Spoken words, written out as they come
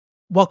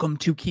Welcome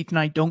to Keith and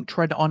I Don't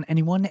Tread on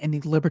Anyone and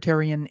the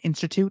Libertarian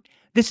Institute.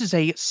 This is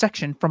a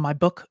section from my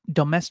book,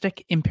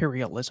 Domestic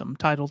Imperialism,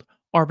 titled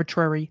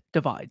Arbitrary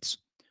Divides.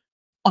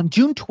 On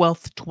June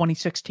 12th,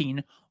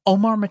 2016,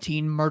 Omar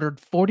Mateen murdered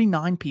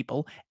 49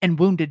 people and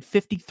wounded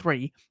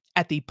 53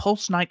 at the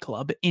Pulse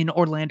nightclub in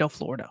Orlando,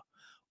 Florida.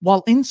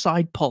 While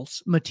inside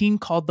Pulse, Mateen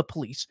called the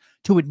police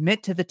to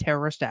admit to the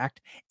terrorist act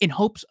in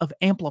hopes of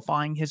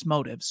amplifying his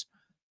motives.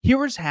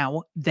 Here is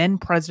how then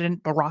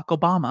President Barack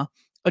Obama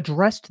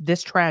addressed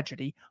this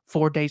tragedy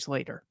 4 days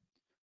later.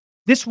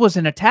 This was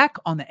an attack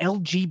on the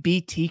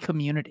LGBT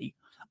community.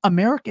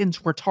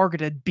 Americans were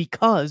targeted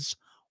because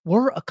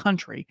we're a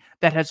country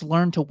that has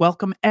learned to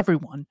welcome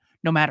everyone,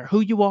 no matter who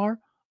you are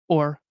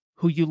or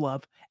who you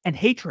love, and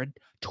hatred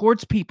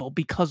towards people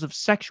because of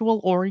sexual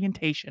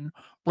orientation,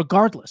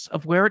 regardless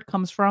of where it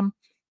comes from,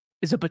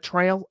 is a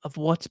betrayal of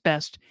what's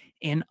best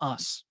in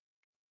us.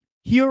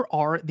 Here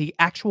are the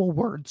actual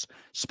words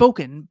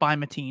spoken by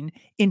Mateen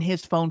in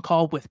his phone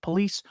call with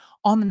police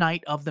on the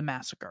night of the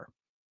massacre.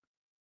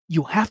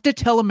 You have to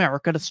tell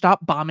America to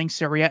stop bombing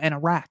Syria and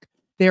Iraq.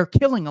 They are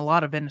killing a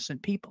lot of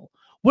innocent people.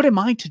 What am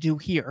I to do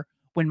here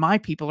when my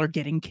people are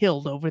getting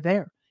killed over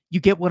there? You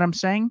get what I'm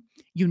saying?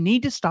 You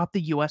need to stop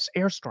the U.S.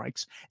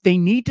 airstrikes. They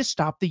need to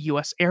stop the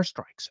U.S.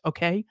 airstrikes,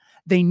 okay?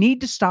 They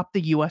need to stop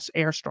the U.S.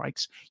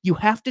 airstrikes. You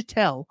have to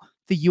tell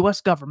the U.S.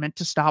 government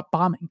to stop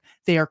bombing.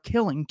 They are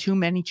killing too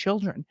many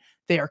children.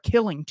 They are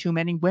killing too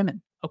many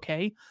women,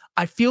 okay?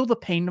 I feel the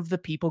pain of the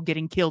people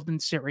getting killed in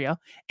Syria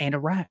and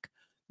Iraq.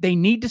 They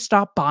need to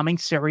stop bombing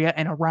Syria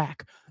and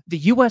Iraq. The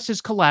U.S.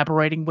 is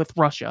collaborating with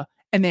Russia,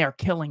 and they are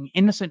killing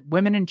innocent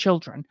women and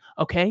children,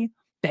 okay?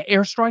 The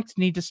airstrikes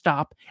need to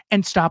stop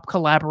and stop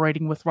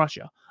collaborating with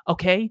Russia,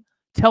 okay?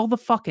 Tell the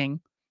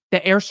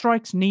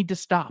airstrikes need to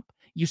stop.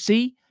 You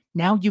see?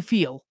 Now you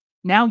feel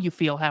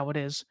how it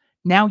is.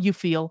 Now you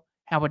feel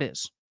how it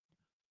is.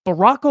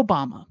 Barack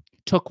Obama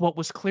took what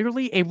was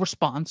clearly a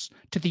response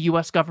to the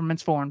U.S.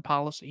 government's foreign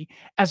policy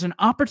as an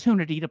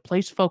opportunity to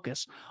place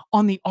focus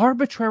on the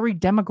arbitrary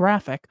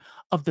demographic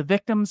of the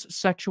victim's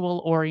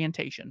sexual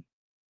orientation.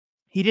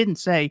 He didn't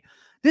say,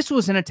 this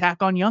was an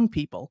attack on young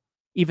people,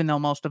 even though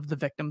most of the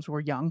victims were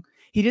young.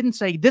 He didn't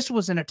say, this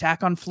was an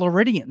attack on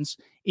Floridians,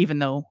 even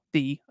though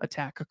the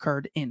attack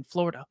occurred in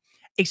Florida.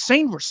 A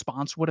sane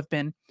response would have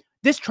been,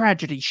 this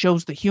tragedy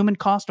shows the human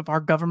cost of our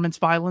government's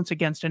violence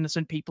against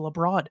innocent people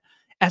abroad.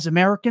 As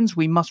Americans,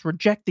 we must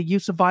reject the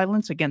use of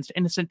violence against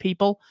innocent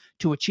people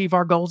to achieve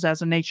our goals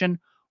as a nation,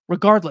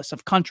 regardless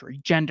of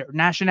country, gender,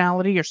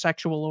 nationality, or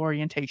sexual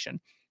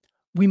orientation.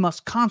 We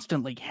must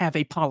constantly have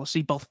a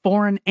policy, both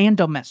foreign and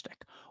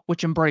domestic,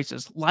 which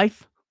embraces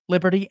life,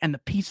 liberty, and the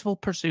peaceful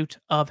pursuit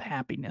of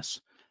happiness.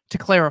 To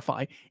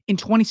clarify, in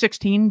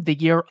 2016, the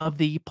year of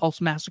the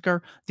Pulse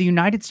massacre, the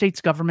United States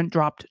government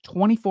dropped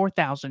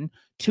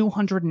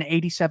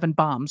 24,287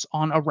 bombs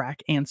on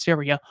Iraq and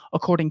Syria,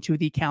 according to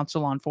the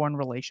Council on Foreign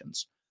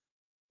Relations.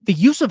 The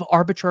use of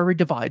arbitrary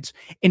divides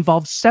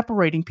involves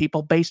separating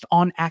people based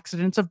on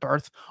accidents of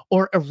birth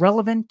or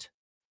irrelevant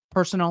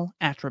personal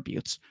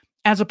attributes,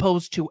 as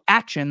opposed to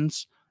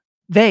actions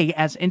they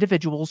as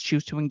individuals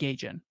choose to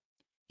engage in.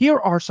 Here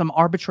are some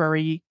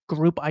arbitrary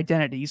group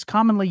identities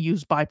commonly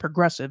used by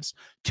progressives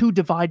to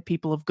divide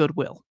people of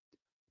goodwill.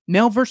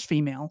 Male versus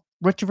female,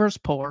 rich versus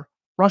poor,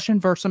 Russian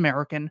versus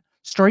American,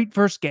 straight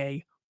versus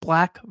gay,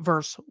 black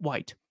versus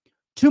white.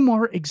 Two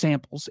more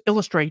examples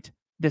illustrate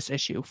this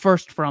issue.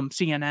 First, from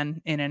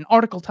CNN in an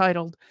article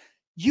titled,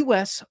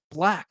 U.S.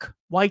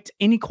 Black-White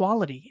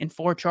Inequality in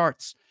 4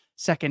 Charts.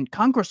 Second,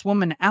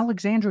 Congresswoman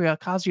Alexandria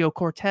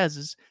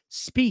Ocasio-Cortez's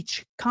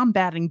speech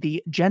combating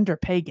the gender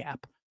pay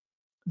gap.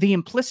 The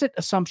implicit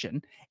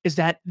assumption is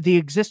that the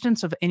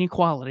existence of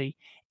inequality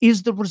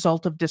is the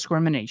result of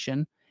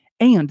discrimination,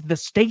 and the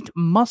state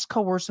must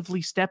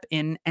coercively step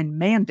in and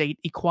mandate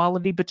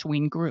equality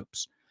between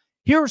groups.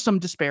 Here are some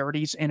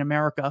disparities in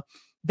America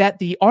that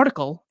the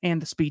article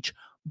and the speech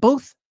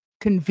both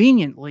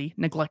conveniently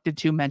neglected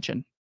to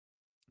mention.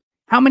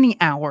 How many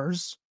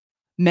hours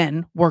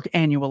men work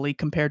annually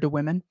compared to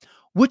women?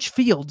 Which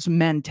fields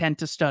men tend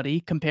to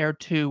study compared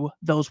to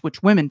those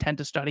which women tend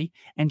to study,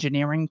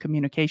 engineering,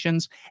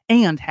 communications,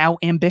 and how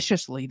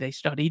ambitiously they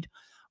studied.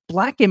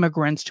 Black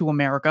immigrants to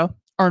America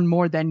earn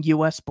more than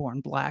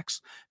U.S.-born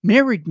blacks.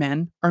 Married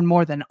men earn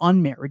more than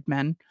unmarried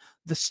men.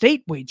 The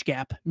state wage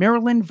gap,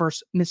 Maryland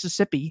versus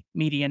Mississippi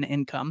median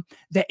income.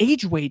 The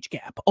age wage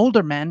gap,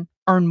 older men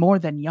earn more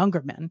than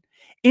younger men.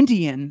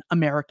 Indian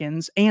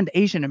Americans and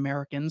Asian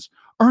Americans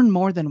earn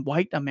more than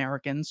white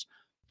Americans.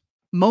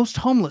 Most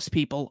homeless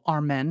people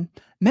are men.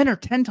 Men are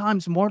 10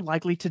 times more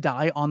likely to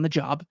die on the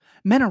job.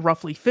 Men are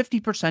roughly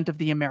 50% of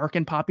the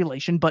American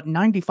population, but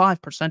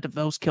 95% of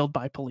those killed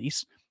by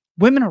police.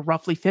 Women are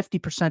roughly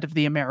 50% of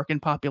the American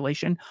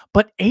population,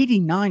 but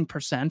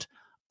 89%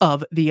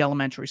 of the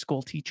elementary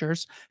school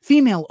teachers.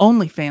 Female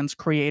OnlyFans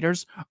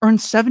creators earn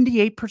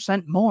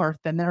 78% more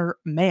than their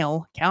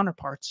male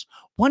counterparts.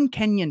 One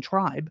Kenyan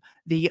tribe,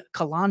 the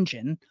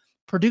Kalenjin,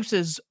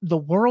 produces the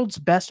world's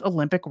best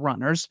Olympic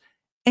runners,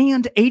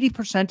 And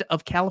 80%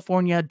 of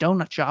California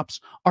donut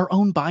shops are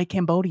owned by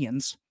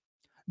Cambodians.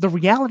 The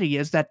reality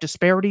is that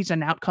disparities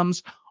in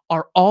outcomes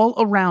are all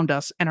around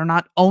us and are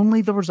not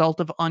only the result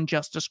of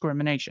unjust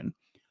discrimination.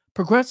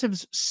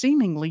 Progressives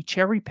seemingly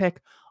cherry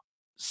pick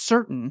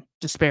certain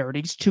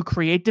disparities to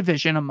create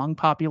division among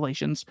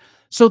populations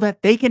so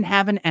that they can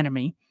have an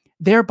enemy,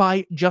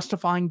 thereby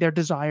justifying their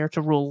desire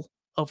to rule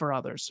over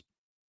others.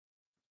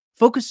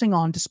 Focusing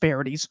on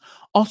disparities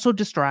also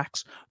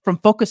distracts from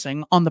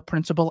focusing on the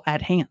principle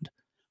at hand.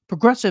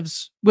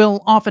 Progressives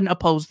will often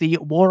oppose the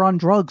war on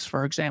drugs,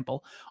 for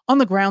example, on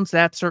the grounds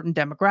that certain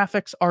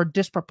demographics are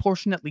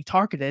disproportionately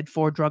targeted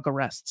for drug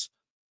arrests.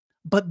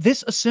 But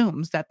this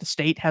assumes that the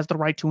state has the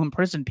right to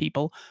imprison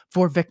people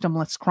for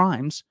victimless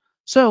crimes.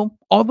 So,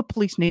 all the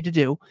police need to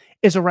do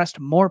is arrest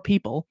more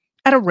people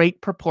at a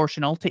rate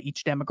proportional to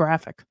each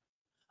demographic.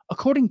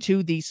 According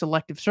to the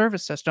Selective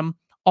Service System,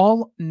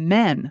 all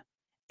men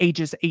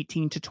ages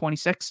 18 to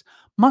 26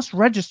 must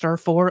register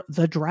for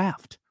the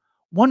draft.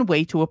 One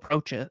way to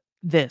approach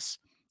this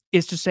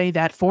is to say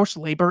that forced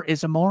labor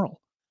is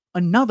immoral.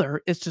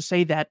 Another is to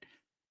say that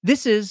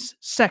this is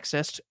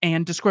sexist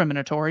and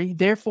discriminatory,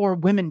 therefore,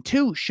 women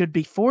too should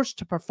be forced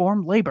to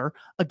perform labor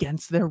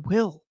against their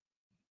will.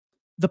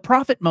 The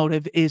profit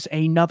motive is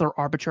another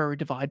arbitrary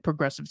divide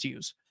progressives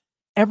use.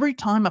 Every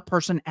time a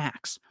person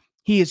acts,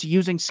 he is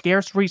using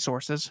scarce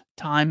resources,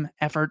 time,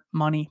 effort,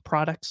 money,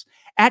 products,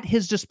 at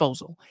his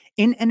disposal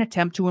in an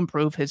attempt to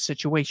improve his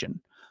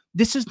situation.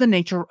 This is the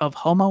nature of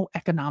Homo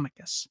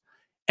economicus.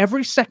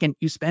 Every second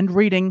you spend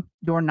reading,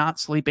 you're not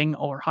sleeping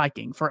or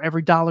hiking. For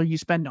every dollar you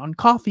spend on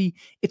coffee,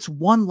 it's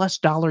one less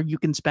dollar you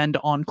can spend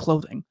on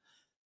clothing.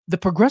 The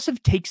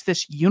progressive takes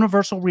this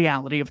universal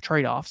reality of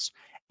trade offs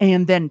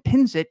and then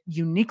pins it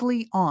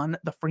uniquely on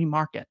the free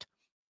market.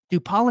 Do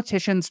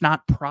politicians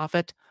not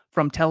profit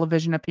from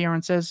television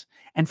appearances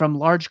and from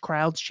large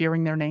crowds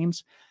cheering their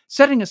names?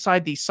 Setting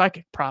aside the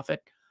psychic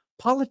profit,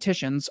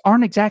 politicians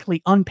aren't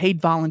exactly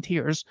unpaid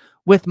volunteers,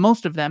 with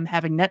most of them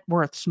having net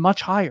worths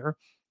much higher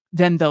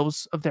than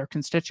those of their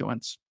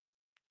constituents.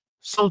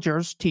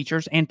 Soldiers,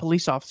 teachers, and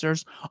police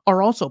officers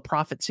are also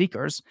profit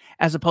seekers,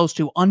 as opposed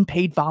to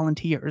unpaid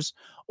volunteers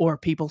or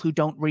people who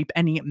don't reap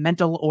any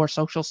mental or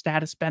social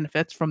status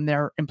benefits from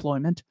their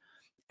employment.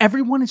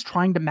 Everyone is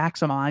trying to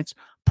maximize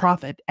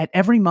profit at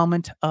every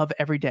moment of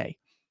every day.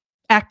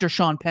 Actor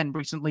Sean Penn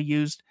recently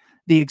used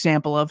the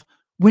example of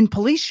when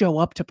police show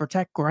up to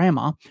protect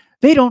grandma,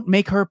 they don't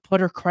make her put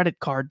her credit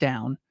card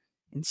down,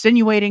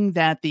 insinuating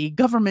that the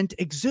government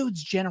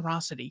exudes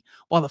generosity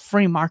while the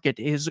free market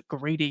is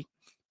greedy.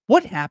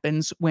 What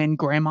happens when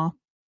grandma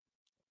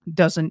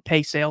doesn't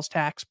pay sales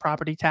tax,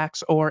 property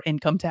tax, or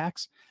income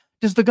tax?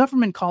 Does the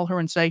government call her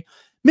and say,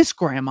 Miss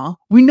Grandma,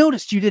 we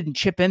noticed you didn't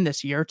chip in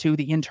this year to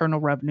the Internal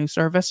Revenue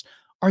Service.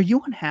 Are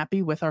you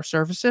unhappy with our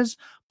services?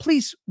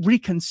 Please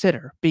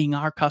reconsider being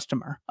our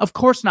customer. Of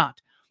course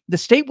not. The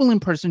state will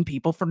imprison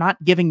people for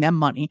not giving them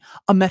money,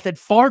 a method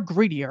far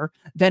greedier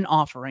than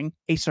offering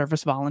a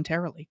service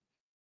voluntarily.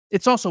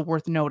 It's also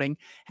worth noting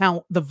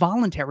how the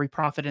voluntary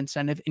profit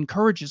incentive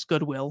encourages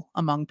goodwill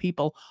among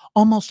people.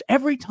 Almost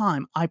every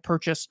time I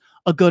purchase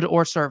a good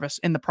or service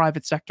in the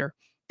private sector,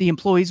 the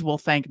employees will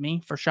thank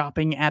me for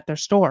shopping at their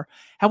store.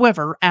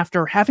 However,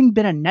 after having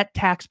been a net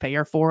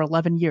taxpayer for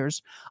 11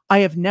 years, I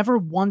have never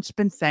once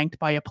been thanked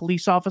by a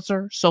police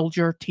officer,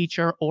 soldier,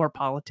 teacher, or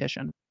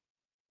politician.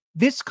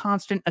 This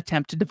constant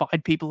attempt to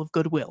divide people of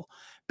goodwill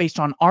based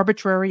on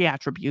arbitrary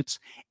attributes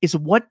is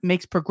what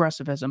makes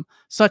progressivism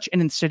such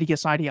an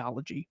insidious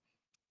ideology.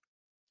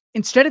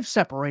 Instead of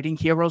separating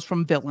heroes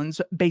from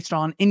villains based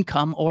on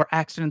income or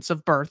accidents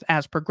of birth,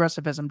 as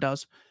progressivism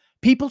does,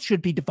 people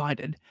should be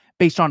divided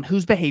based on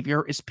whose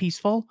behavior is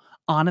peaceful,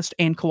 honest,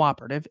 and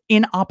cooperative,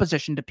 in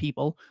opposition to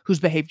people whose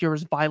behavior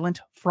is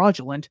violent,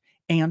 fraudulent,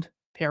 and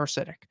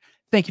parasitic.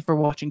 Thank you for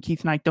watching.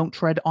 Keith Knight, Don't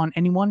Tread on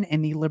Anyone,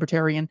 in the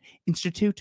Libertarian Institute.